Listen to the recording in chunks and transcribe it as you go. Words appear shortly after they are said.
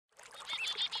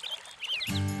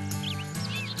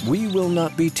We Will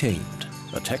Not Be Tamed,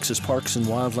 a Texas Parks and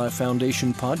Wildlife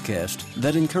Foundation podcast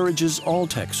that encourages all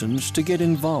Texans to get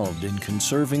involved in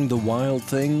conserving the wild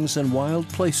things and wild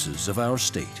places of our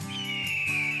state.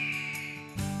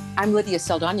 I'm Lydia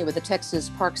Saldana with the Texas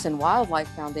Parks and Wildlife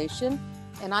Foundation,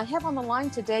 and I have on the line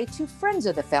today two friends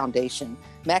of the foundation,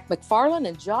 Mac McFarland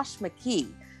and Josh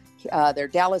McKee. They're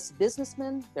Dallas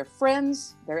businessmen, they're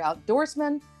friends, they're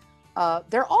outdoorsmen.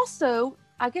 They're also,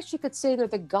 I guess you could say, they're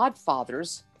the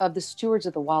godfathers of the Stewards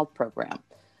of the Wild program.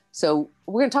 So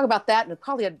we're going to talk about that and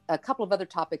probably a couple of other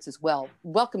topics as well.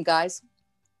 Welcome, guys.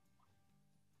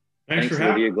 Thanks for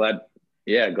having me. Glad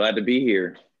to be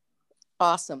here.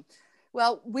 Awesome.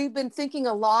 Well, we've been thinking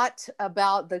a lot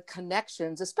about the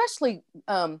connections, especially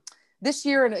this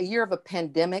year and a year of a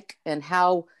pandemic, and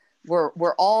how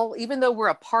we're all, even though we're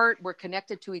apart, we're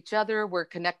connected to each other, we're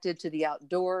connected to the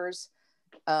outdoors.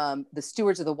 The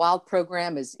Stewards of the Wild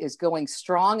program is going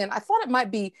strong. And I thought it might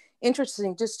be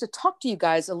interesting just to talk to you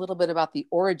guys a little bit about the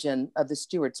origin of the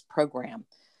Stewards program.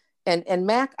 And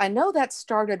Mac, I know that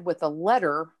started with a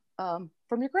letter from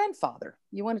your grandfather.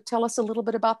 You want to tell us a little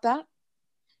bit about that?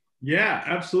 Yeah,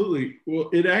 absolutely.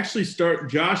 Well, it actually started,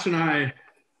 Josh and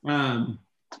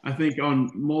I think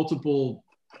on multiple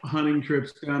hunting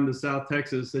trips down to South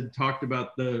Texas had talked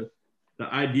about the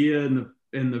idea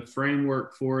and the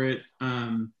framework for it.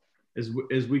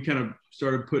 As we kind of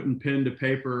started putting pen to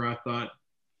paper, I thought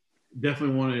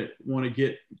definitely want to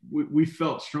get, we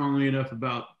felt strongly enough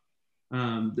about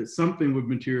that something would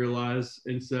materialize.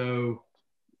 And so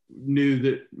knew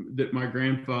that my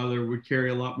grandfather would carry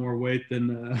a lot more weight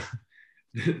than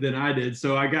I did.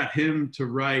 So I got him to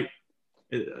write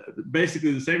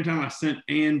basically the same time I sent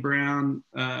Ann Brown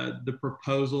the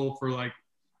proposal for like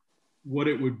what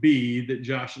it would be that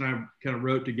Josh and I kind of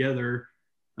wrote together.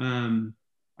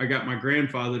 I got my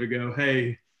grandfather to go,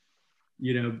 hey,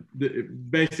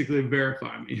 basically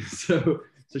verify me. So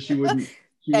she wouldn't.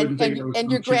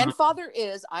 And your grandfather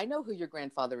is, I know who your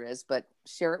grandfather is, but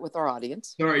share it with our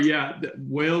audience. Sorry, yeah,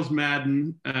 Wales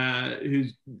Madden,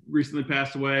 who's recently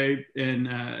passed away, and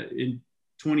in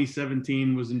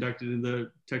 2017 was inducted into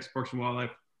the Texas Parks and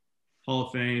Wildlife Hall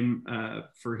of Fame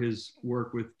for his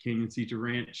work with Canyon Cedar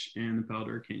Ranch and the Palo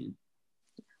Duro Canyon.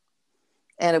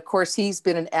 And of course, he's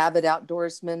been an avid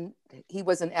outdoorsman. He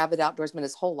was an avid outdoorsman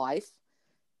his whole life.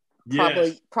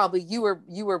 Probably you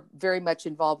were very much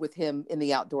involved with him in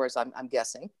the outdoors, I'm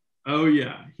guessing. Oh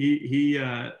yeah, he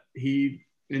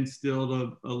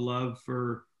instilled a love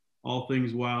for all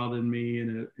things wild in me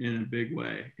in a big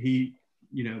way. He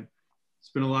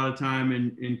spent a lot of time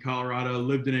in Colorado,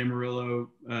 lived in Amarillo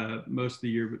most of the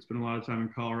year, but spent a lot of time in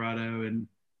Colorado, and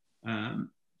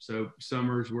so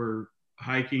summers were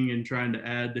hiking and trying to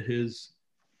add to his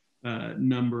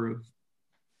number of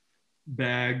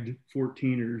bagged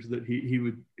 14ers that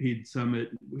he'd summit.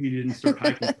 He didn't start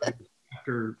hiking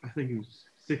after I think he was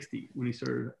 60 when he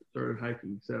started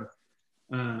hiking. So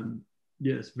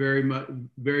yes,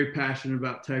 very passionate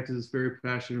about Texas, very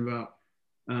passionate about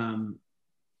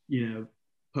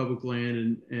public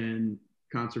land and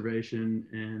conservation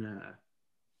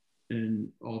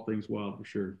and all things wild for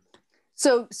sure.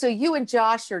 So you and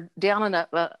Josh are down in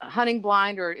a hunting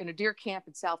blind or in a deer camp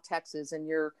in South Texas, and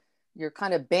you're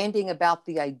kind of banding about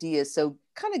the ideas. So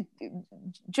kind of,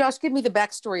 Josh, give me the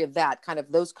backstory of that, kind of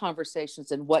those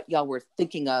conversations and what y'all were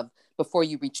thinking of before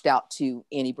you reached out to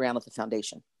Annie Brown at the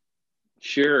foundation.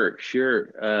 Sure.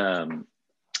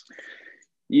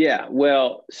 Yeah,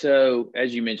 well, so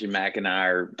as you mentioned, Mac and I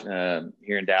are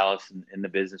here in Dallas in the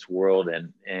business world,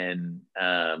 and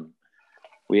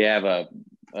we have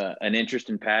an interest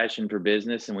and passion for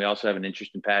business, and we also have an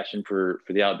interest and passion for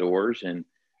the outdoors, and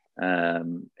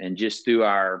just through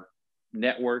our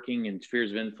networking and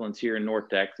spheres of influence here in North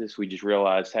Texas, we just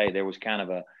realized, hey, there was kind of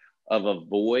a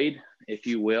void, if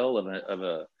you will, of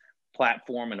a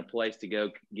platform and a place to go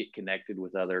get connected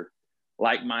with other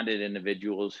like-minded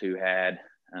individuals who had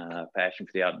a passion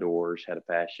for the outdoors, had a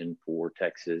passion for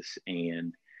Texas,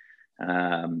 and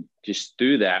just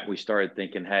through that, we started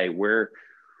thinking, hey, where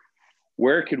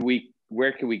could we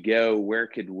go? Where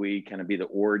could we kind of be the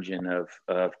origin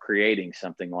of creating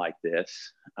something like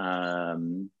this?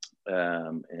 And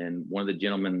one of the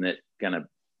gentlemen that kind of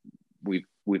we've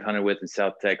hunted with in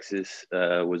South Texas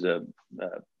was a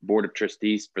board of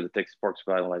trustees for the Texas Parks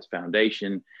and Wildlife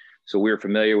Foundation. So we were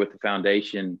familiar with the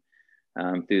foundation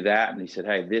through that. And he said,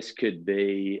 hey, this could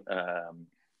be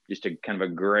just a kind of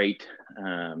a great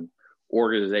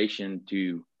organization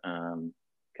to kind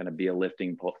of be a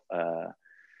lifting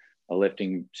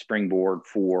springboard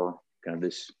for kind of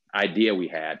this idea we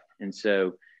had. And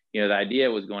so, the idea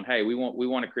was going, hey, we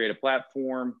want to create a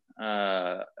platform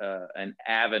an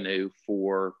avenue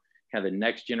for kind of the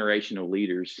next generation of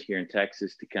leaders here in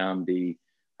Texas to come be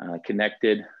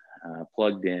connected,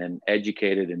 plugged in,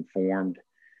 educated, informed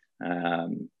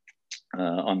on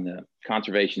the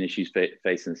conservation issues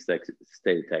facing the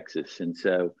state of Texas. And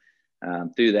so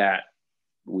through that,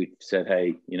 we said,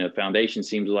 hey, foundation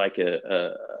seems like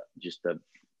just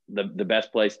the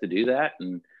best place to do that.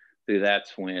 And through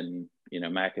that's when,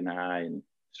 Mac and I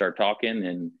start talking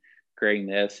and creating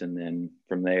this. And then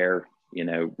from there,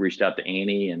 reached out to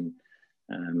Annie, and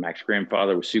Mac's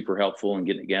grandfather was super helpful in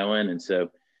getting it going. And so,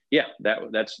 yeah,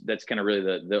 that's kind of really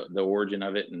the origin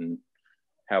of it and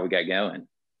how we got going.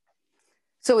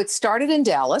 So it started in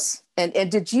Dallas.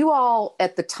 And did you all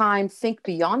at the time think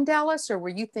beyond Dallas, or were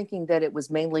you thinking that it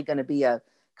was mainly going to be a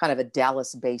kind of a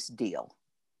Dallas-based deal?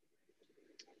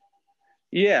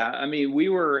 Yeah, I mean, we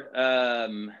were,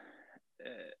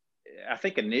 I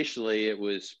think initially it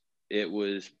was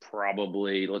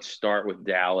probably, let's start with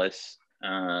Dallas.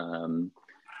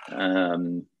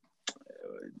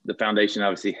 The foundation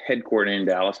obviously headquartered in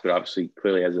Dallas, but obviously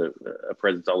clearly has a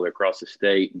presence all the way across the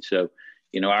state. And so,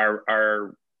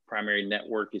 our primary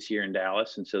network is here in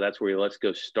Dallas. And so that's where let's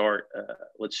start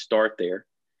there.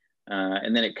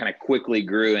 And then it kind of quickly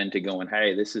grew into going,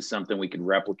 hey, this is something we could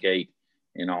replicate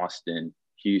in Austin,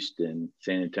 Houston,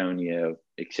 San Antonio,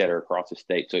 et cetera, across the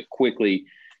state. So it quickly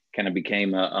kind of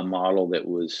became a model that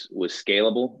was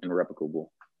scalable and replicable.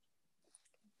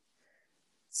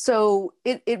 So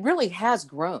it really has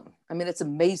grown. I mean, it's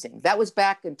amazing. That was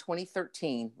back in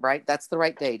 2013, right? That's the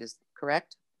right date, is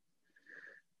correct?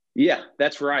 Yeah,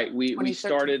 that's right. We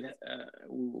started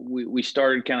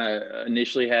kind of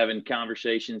initially having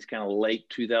conversations kind of late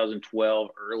 2012,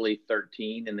 early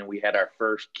 13, and then we had our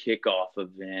first kickoff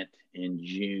event in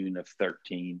June of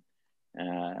 13.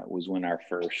 Was when our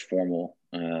first formal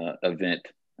event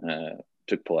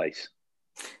took place.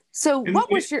 So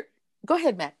what was your? Go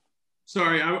ahead, Matt.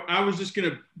 Sorry, I was just going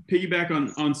to piggyback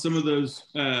on some of those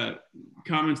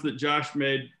comments that Josh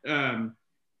made.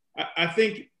 I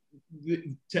think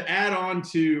to add on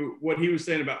to what he was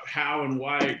saying about how and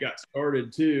why it got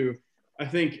started too, I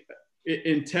think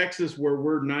in Texas, where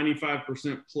we're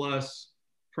 95% plus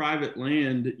private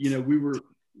land, we were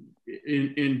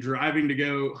in driving to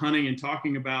go hunting and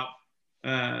talking about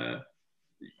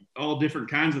all different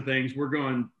kinds of things. We're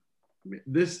going,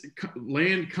 this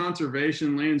land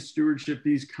conservation, land stewardship,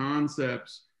 these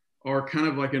concepts are kind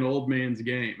of like an old man's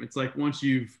game. It's like once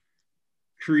you've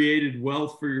created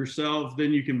wealth for yourself,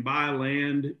 then you can buy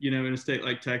land, in a state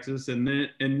like Texas, and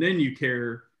then you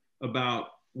care about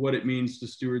what it means to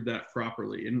steward that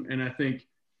properly. And I think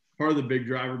part of the big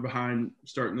driver behind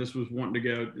starting this was wanting to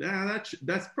go,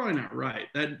 that's probably not right.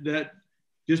 That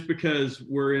just because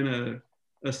we're in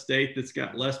a state that's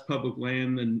got less public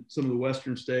land than some of the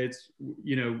Western states,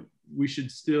 we should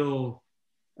still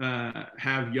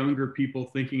have younger people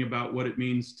thinking about what it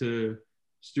means to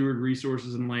steward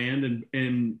resources and land,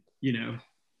 and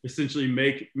essentially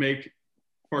make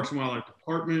Parks and Wildlife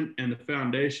Department and the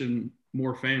foundation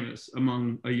more famous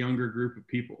among a younger group of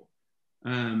people.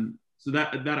 So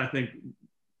that I think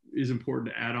is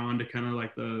important to add on to kind of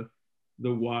like the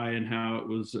why and how it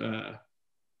was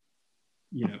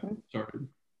started.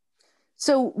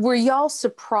 So were y'all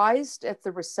surprised at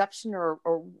the reception, or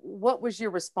what was your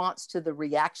response to the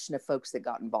reaction of folks that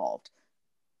got involved?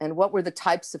 And what were the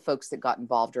types of folks that got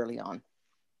involved early on?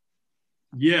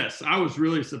 Yes, I was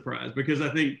really surprised because I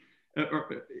think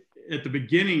at the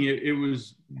beginning it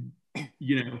was,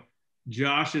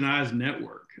 Josh and I's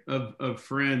network of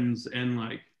friends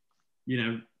and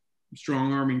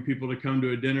strong arming people to come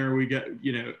to a dinner. We got,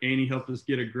 Annie helped us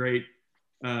get a great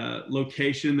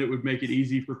location that would make it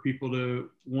easy for people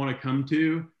to want to come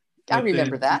to. I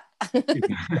remember that.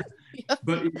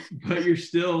 but you're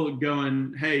still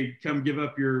going, hey, come give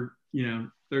up your,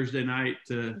 Thursday night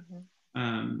to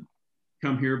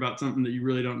come hear about something that you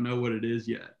really don't know what it is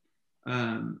yet.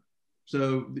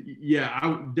 So yeah, I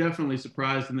was definitely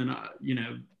surprised. And then,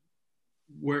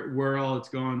 where all it's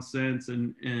gone since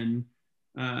and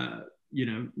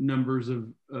numbers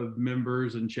of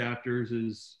members and chapters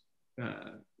is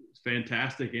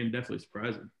fantastic and definitely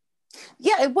surprising.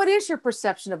 Yeah. What is your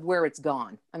perception of where it's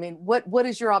gone? I mean, what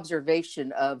is your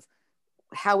observation of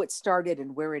how it started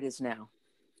and where it is now?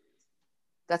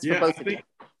 That's for both of you.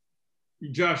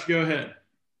 Josh, go ahead.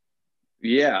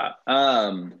 Yeah.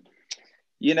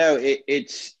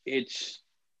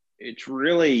 It's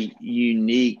really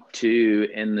unique too,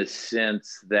 in the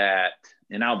sense that,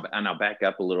 and I'll back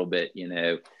up a little bit,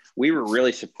 we were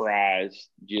really surprised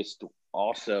just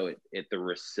also at the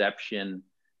reception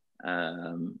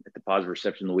at the positive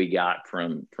reception that we got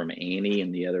from Annie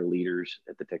and the other leaders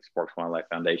at the Texas Parks and Wildlife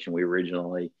Foundation. We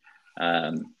originally,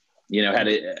 you know, had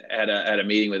a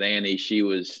meeting with Annie. She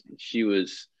was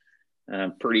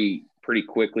pretty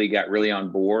quickly got really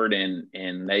on board,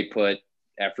 and they put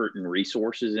effort and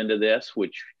resources into this,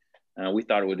 which we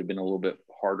thought it would have been a little bit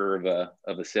harder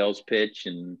of a sales pitch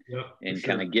and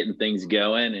kind of getting things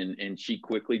going. And she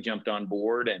quickly jumped on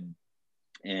board, and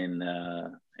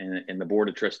the board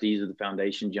of trustees of the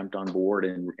foundation jumped on board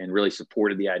and really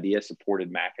supported the idea,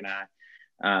 supported Mac and I,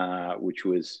 which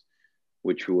was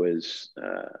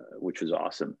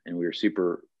awesome. And we were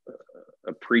super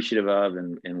appreciative of,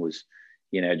 and was,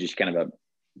 you know, just kind of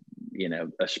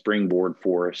a springboard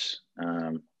for us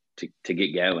to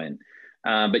get going.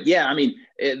 But yeah, I mean,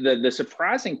 the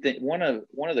surprising thing, one of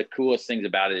the coolest things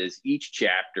about it is each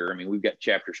chapter. I mean, we've got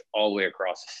chapters all the way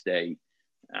across the state,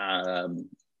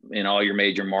 in all your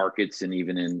major markets, and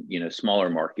even in, you know,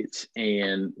 smaller markets.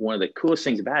 And one of the coolest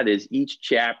things about it is each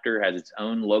chapter has its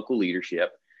own local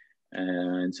leadership.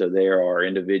 And so there are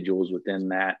individuals within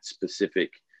that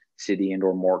specific city and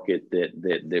or market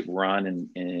that run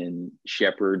and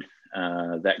shepherd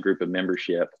that group of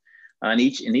membership. And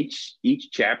each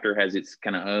chapter has its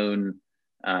kind of own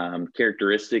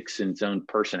characteristics and its own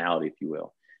personality, if you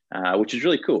will, which is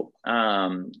really cool.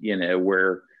 You know,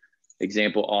 where,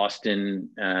 example, Austin,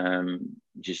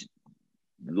 just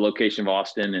the location of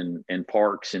Austin and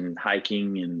parks and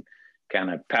hiking and kind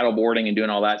of paddleboarding and doing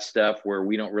all that stuff, where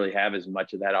we don't really have as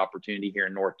much of that opportunity here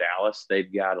in North Dallas.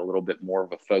 They've got a little bit more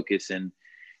of a focus in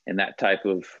that type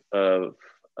of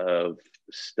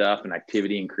stuff and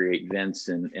activity, and create events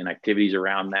and activities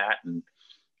around that. And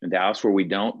in Dallas, where we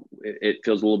don't, it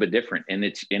feels a little bit different, and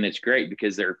it's great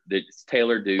because it's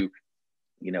tailored to,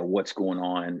 you know, what's going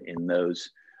on in those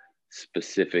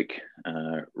specific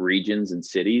regions and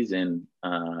cities, and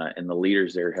the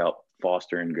leaders there help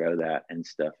foster and grow that and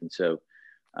stuff. And so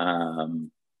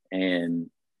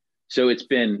it's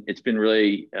been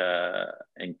really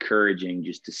encouraging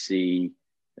just to see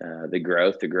the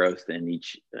growth in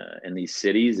in these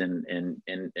cities, and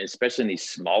especially in these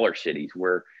smaller cities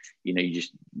where, you know, you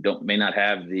just may not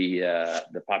have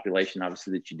the population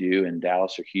obviously that you do in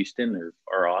Dallas or Houston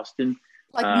or Austin.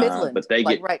 Like Midland, but they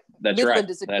get right. That's Midland right.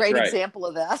 is a great example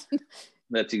of that.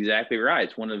 That's exactly right.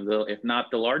 It's one of the, if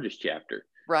not the largest chapter.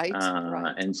 Right.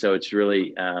 And so it's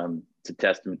really it's a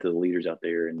testament to the leaders out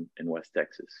there in West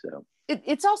Texas. So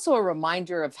it's also a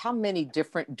reminder of how many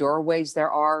different doorways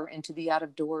there are into the out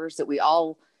of doors, that we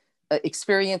all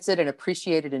experience it and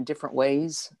appreciate it in different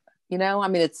ways. You know, I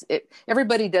mean,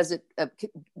 everybody does it,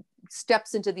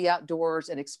 steps into the outdoors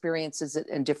and experiences it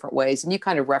in different ways. And you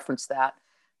kind of reference that,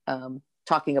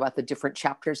 talking about the different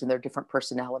chapters and their different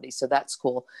personalities. So that's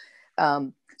cool.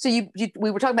 So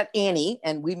we were talking about Annie,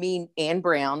 and we mean Annie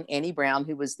Brown,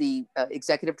 who was the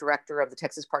executive director of the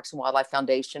Texas Parks and Wildlife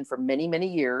Foundation for many,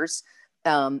 many years.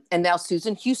 And now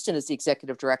Susan Houston is the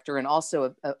executive director, and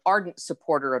also an ardent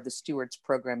supporter of the Stewards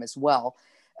program as well.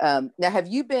 Now, have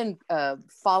you been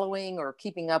following or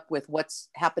keeping up with what's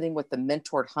happening with the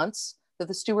mentored hunts that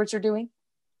the Stewards are doing?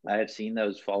 I have seen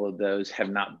those, followed those, have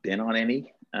not been on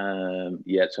any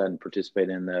yet, so I hadn't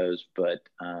participated in those, but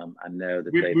I know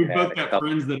that we've both got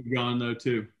friends that have gone though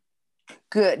too.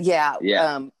 Good, yeah.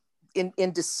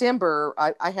 In December,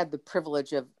 I had the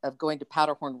privilege of going to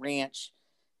Powderhorn Ranch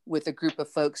with a group of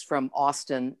folks from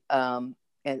Austin, and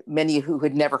many who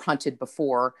had never hunted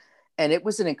before, and it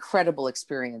was an incredible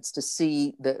experience to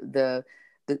see the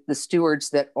stewards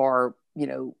that are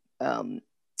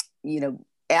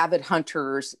avid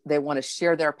hunters. They want to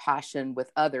share their passion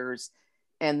with others,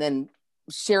 and then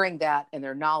sharing that and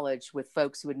their knowledge with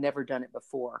folks who had never done it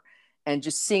before, and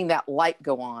just seeing that light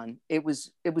go on. It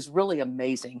was really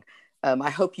amazing. I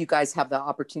hope you guys have the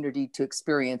opportunity to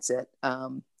experience it,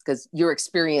 because your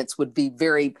experience would be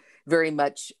very, very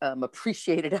much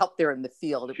appreciated out there in the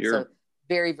field. It was a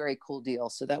very, very cool deal.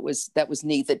 So that was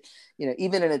neat that, you know,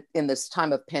 even in this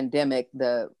time of pandemic,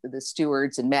 the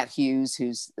stewards and Matt Hughes,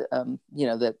 who's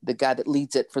the guy that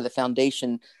leads it for the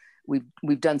foundation,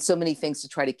 we've done so many things to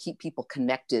try to keep people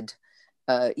connected,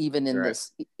 even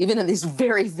in these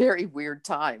very, very weird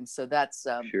times. So that's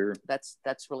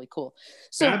really cool.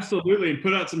 So absolutely, and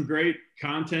put out some great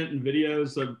content and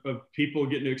videos of people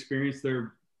getting to experience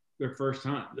their first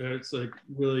hunt. It's like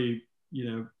really,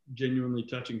 genuinely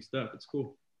touching stuff. It's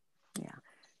cool. Yeah.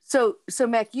 So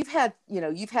Mac, you've had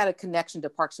a connection to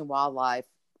Parks and Wildlife,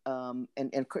 and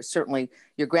certainly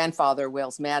your grandfather,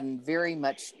 Wales Madden, very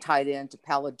much tied into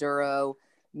Palo Duro,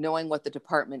 knowing what the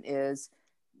department is.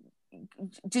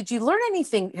 did you learn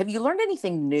anything? Have you learned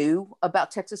anything new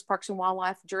about Texas Parks and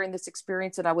Wildlife during this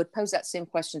experience? And I would pose that same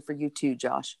question for you too,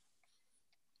 Josh.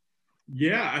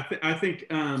 Yeah, I think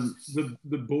the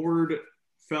board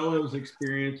fellows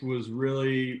experience was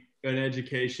really an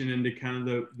education into kind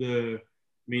of a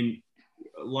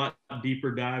lot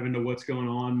deeper dive into what's going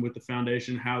on with the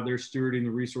foundation, how they're stewarding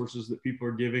the resources that people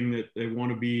are giving, that they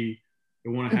want to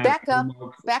have.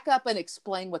 Back up and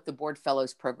explain what the Board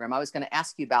Fellows Program. I was going to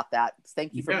ask you about that.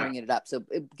 Thank you for bringing it up. So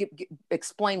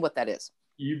explain what that is.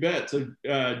 You bet. So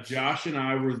Josh and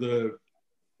I were the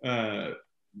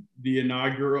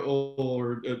inaugural,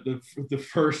 or the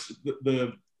first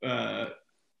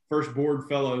board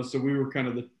fellows. So we were kind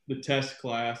of the test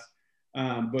class,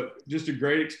 but just a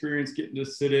great experience getting to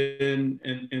sit in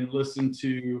and listen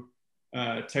to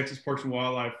Texas Parks and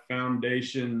Wildlife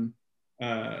Foundation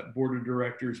board of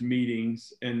directors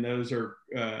meetings, and those are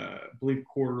I believe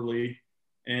quarterly,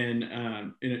 and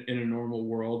in a normal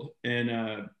world,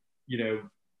 and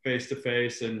face to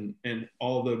face, and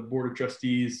all the board of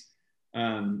trustees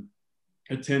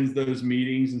attends those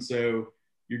meetings, and so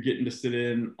you're getting to sit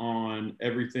in on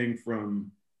everything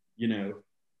from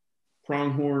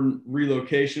pronghorn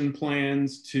relocation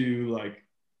plans to like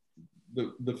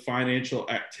the financial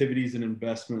activities and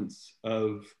investments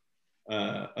of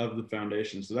the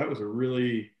foundation. So that was a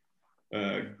really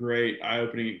great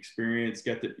eye-opening experience.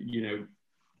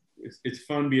 It's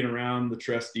fun being around the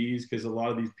trustees, because a lot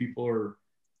of these people are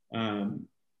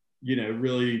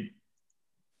really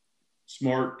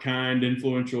smart, kind,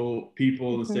 influential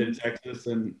people in the state of Texas,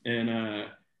 and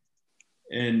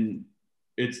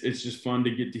it's just fun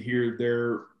to get to hear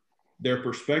their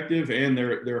perspective and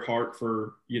their heart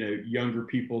for younger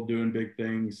people doing big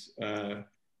things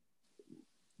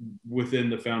within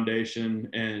the foundation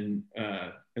and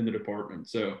in the department.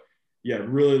 So yeah,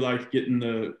 really liked getting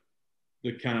the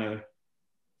kind of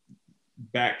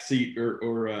backseat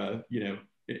or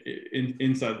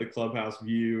inside the clubhouse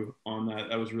view on that.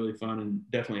 That was really fun and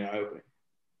definitely eye-opening.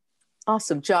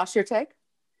 Awesome. Josh, your take?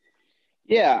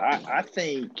 Yeah, I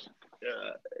think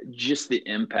just the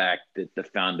impact that the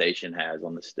foundation has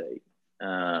on the state.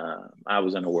 I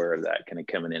was unaware of that kind of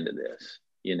coming into this,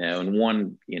 and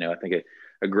one, I think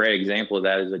a great example of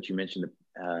that is that you mentioned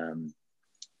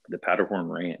the Powderhorn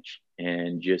Ranch,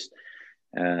 and just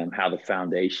how the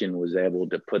foundation was able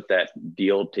to put that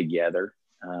deal together,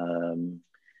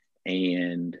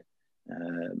 and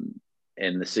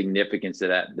the significance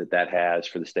that has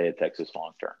for the state of Texas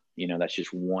long term. That's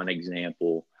just one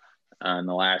example in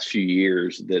the last few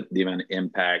years, that the amount of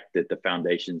impact that the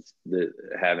foundation's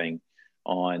having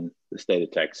on the state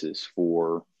of Texas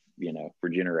for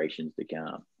generations to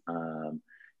come.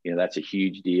 That's a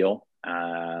huge deal.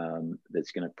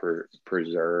 That's going to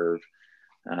preserve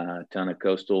a ton of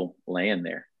coastal land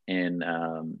there, and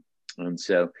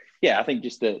so yeah, I think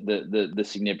just the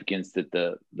significance that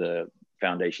the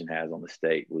foundation has on the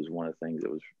state was one of the things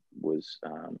that was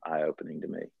eye-opening to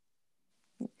me.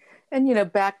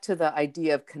 And back to the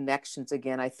idea of connections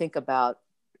again, I think about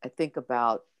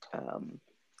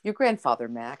your grandfather,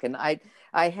 Mac, and it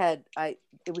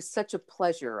was such a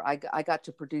pleasure. I got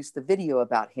to produce the video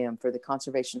about him for the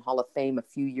Conservation Hall of Fame a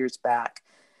few years back,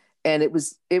 and it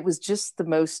was just the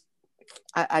most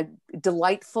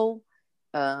delightful,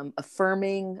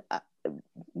 affirming.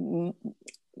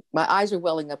 My eyes are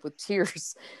welling up with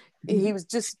tears. He was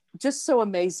just so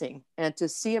amazing, and to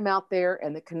see him out there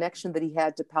and the connection that he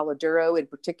had to Palo Duro in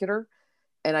particular,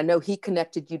 and I know he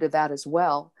connected you to that as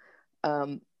well.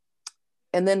 And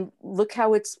then look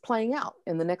how it's playing out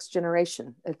in the next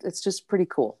generation. It's just pretty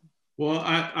cool. Well,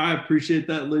 I appreciate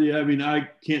that, Lydia. I mean, I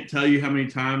can't tell you how many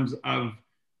times I've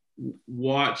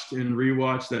watched and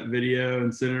rewatched that video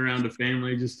and sitting around a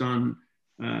family just on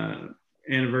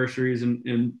anniversaries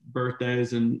and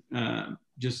birthdays, and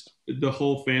just the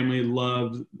whole family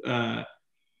loved the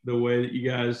way that you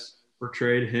guys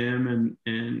portrayed him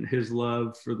and his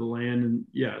love for the land. And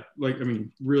yeah,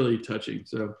 really touching.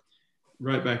 So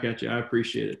right back at you. I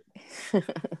appreciate it.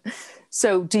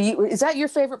 So is that your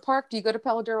favorite park? Do you go to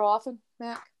Palo Duro often,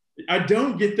 Mac? I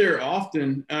don't get there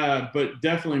often, but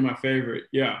definitely my favorite.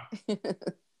 Yeah.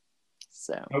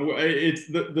 So it's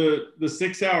the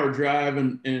 6-hour drive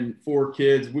and 4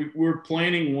 kids. We're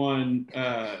planning one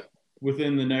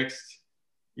within the next,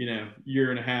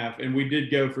 year and a half. And we did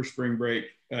go for spring break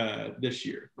this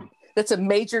year. That's a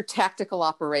major tactical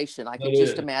operation. I can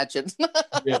just imagine.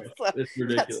 Yeah, it's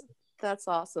ridiculous. That's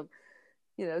awesome.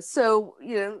 So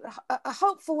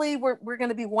hopefully we're going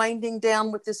to be winding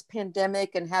down with this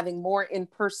pandemic and having more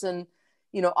in-person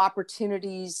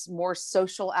opportunities, more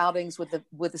social outings with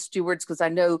the stewards, because I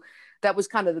know that was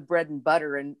kind of the bread and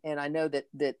butter, and I know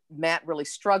that Matt really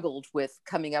struggled with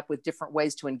coming up with different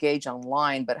ways to engage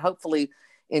online, but hopefully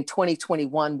in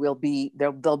 2021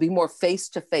 there'll be more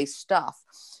face-to-face stuff.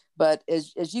 But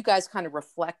as you guys kind of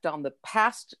reflect on the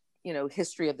past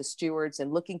history of the stewards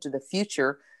and looking to the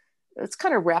future, let's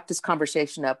kind of wrap this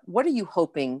conversation up. What are you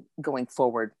hoping going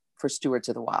forward for Stewards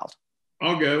of the Wild?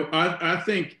 I'll go. I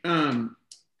think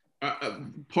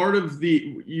part of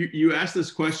you asked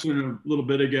this question a little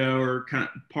bit ago, or kind of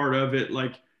part of it,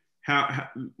 like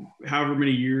however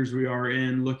many years we are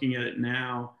in, looking at it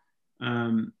now.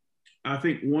 I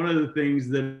think one of the things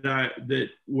that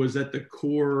was at the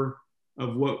core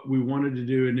of what we wanted to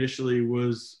do initially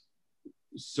was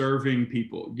serving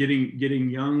people, getting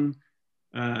young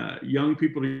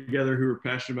people together who are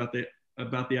passionate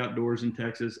about the outdoors in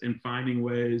Texas, and finding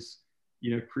ways,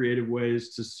 creative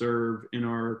ways to serve in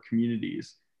our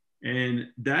communities. And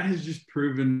that has just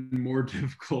proven more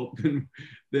difficult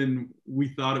than we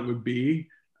thought it would be.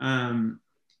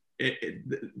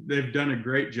 They've done a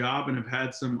great job and have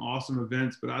had some awesome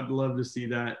events, but I'd love to see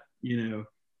that,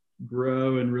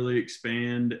 grow and really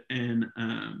expand. And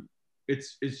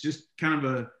it's just kind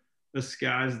of a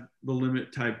sky's the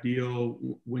limit type deal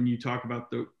when you talk about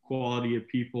the quality of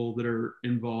people that are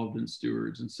involved in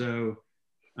stewards. And so,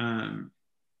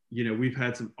 we've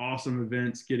had some awesome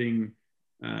events getting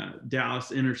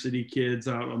Dallas inner city kids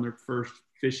out on their first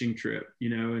fishing trip,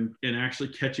 and actually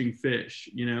catching fish,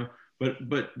 but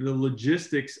the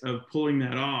logistics of pulling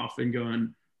that off and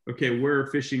going, okay, where are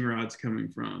fishing rods coming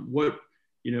from? What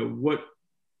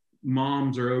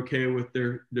moms are okay with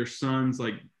their sons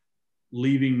like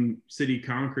leaving city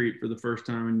concrete for the first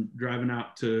time and driving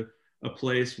out to a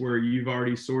place where you've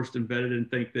already sourced and vetted and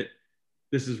think that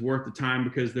this is worth the time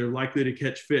because they're likely to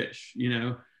catch fish,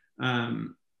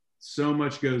 so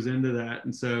much goes into that.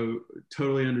 And so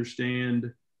totally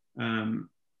understand,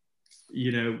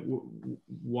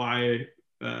 why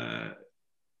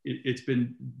it's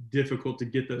been difficult to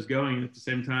get those going. And at the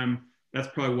same time, that's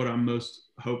probably what I'm most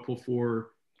hopeful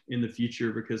for in the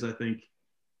future, because I think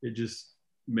it just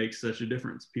makes such a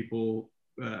difference. People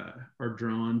are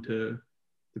drawn to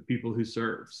the people who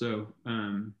serve. So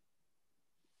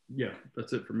yeah,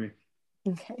 that's it for me.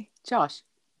 Okay, Josh.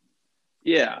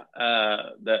 Yeah,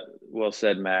 that well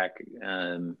said, Mac.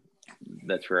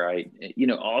 That's right.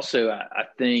 Also, I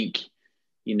think,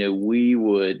 we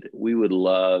would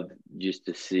love just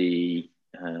to see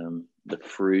the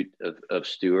fruit of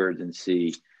stewards, and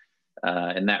see,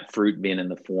 and that fruit being in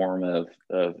the form of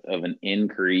an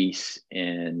increase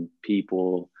in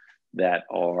people that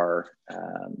are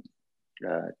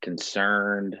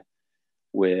concerned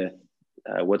with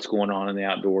what's going on in the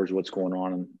outdoors, what's going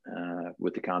on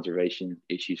with the conservation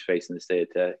issues facing the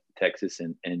state of Texas,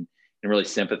 and really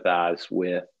sympathize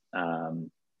with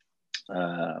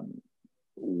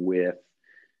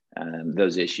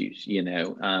those issues. You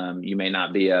may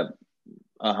not be a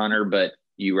hunter, but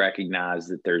you recognize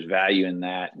that there's value in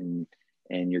that, and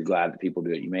you're glad that people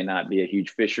do it. You may not be a huge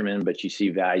fisherman, but you see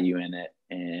value in it.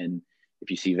 And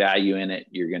if you see value in it,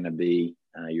 you're going to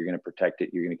protect it.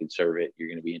 You're going to conserve it. You're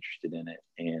going to be interested in it.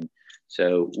 And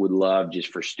so would love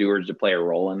just for stewards to play a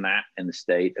role in that, in the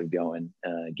state of getting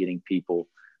people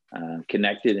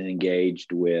connected and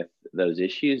engaged with those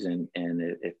issues. And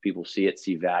if people see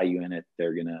value in it,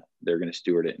 they're going to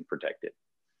steward it and protect it.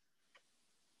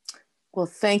 Well,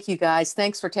 thank you guys.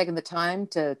 Thanks for taking the time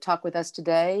to talk with us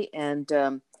today. And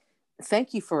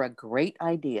thank you for a great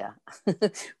idea.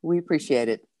 We appreciate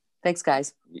it. Thanks,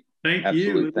 guys. Thank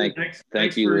Absolutely. you.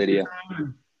 Thank you, Lydia.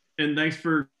 And thanks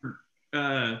for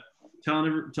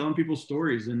telling people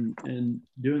stories and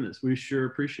doing this. We sure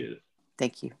appreciate it.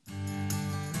 Thank you.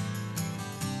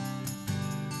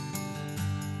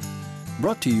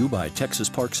 Brought to you by Texas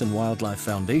Parks and Wildlife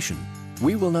Foundation,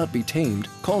 We Will Not Be Tamed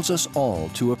calls us all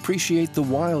to appreciate the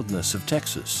wildness of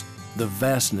Texas, the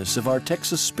vastness of our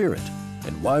Texas spirit,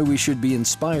 and why we should be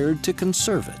inspired to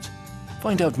conserve it.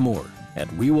 Find out more at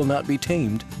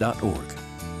wewillnotbetamed.org.